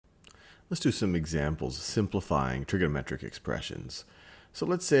Let's do some examples simplifying trigonometric expressions. So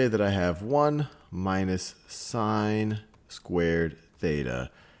let's say that I have 1 minus sine squared theta,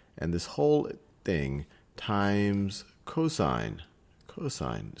 and this whole thing times cosine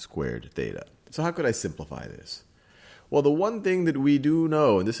squared theta. So how could I simplify this? Well, the one thing that we do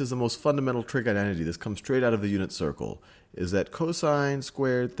know, and this is the most fundamental trig identity, this comes straight out of the unit circle, is that cosine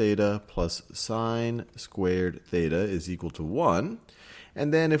squared theta plus sine squared theta is equal to 1.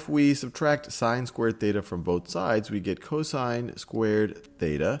 And then if we subtract sine squared theta from both sides, we get cosine squared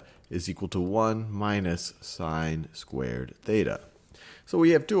theta is equal to 1 minus sine squared theta. So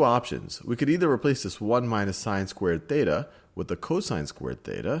we have two options. We could either replace this 1 minus sine squared theta with the cosine squared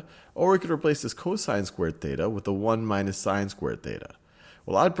theta, or we could replace this cosine squared theta with the 1 minus sine squared theta.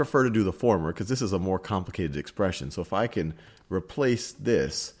 Well, I'd prefer to do the former because this is a more complicated expression. So if I can replace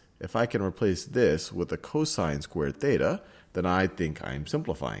this with the cosine squared theta, then I think I'm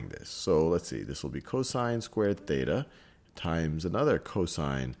simplifying this. So let's see, this will be cosine squared theta times another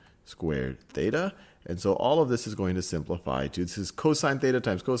cosine squared theta. And so all of this is going to simplify to, this is cosine theta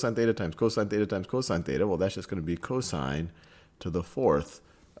times cosine theta times cosine theta times cosine theta. Well, that's just going to be cosine to the fourth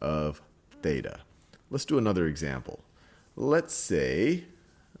of theta. Let's do another example. Let's say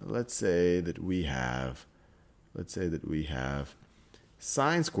that we have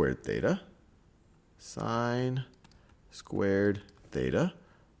sine squared theta,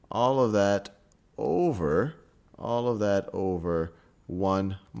 all of that over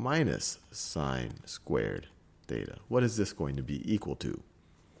 1 minus sine squared theta. What is this going to be equal to?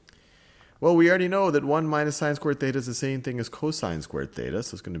 Well, we already know that 1 minus sine squared theta is the same thing as cosine squared theta.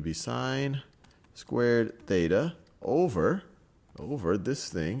 So it's going to be sine squared theta over this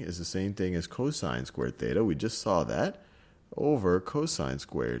thing is the same thing as cosine squared theta. We just saw that. Over cosine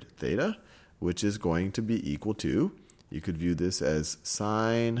squared theta, which is going to be equal to, you could view this as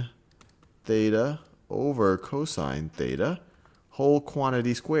sine theta over cosine theta, whole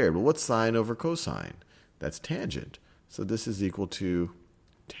quantity squared. Well, what's sine over cosine? That's tangent. So this is equal to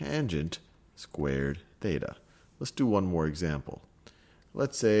tangent squared theta. Let's do one more example.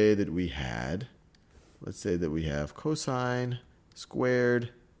 Let's say that we have cosine squared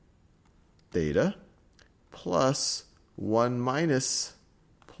theta plus 1 minus,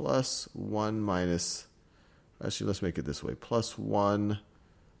 actually let's make it this way, plus 1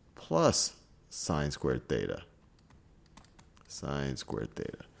 plus sine squared theta.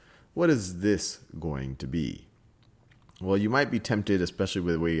 What is this going to be? Well, you might be tempted, especially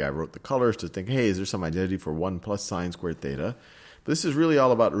with the way I wrote the colors, to think, hey, is there some identity for 1 plus sine squared theta? But this is really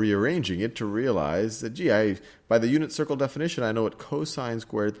all about rearranging it to realize that, gee, by the unit circle definition, I know what cosine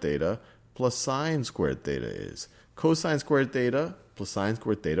squared theta plus sine squared theta is. Cosine squared theta plus sine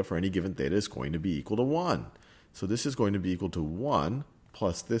squared theta for any given theta is going to be equal to 1. So this is going to be equal to 1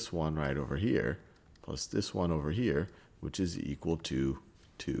 plus this one right over here, plus this one over here, which is equal to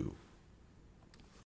 2.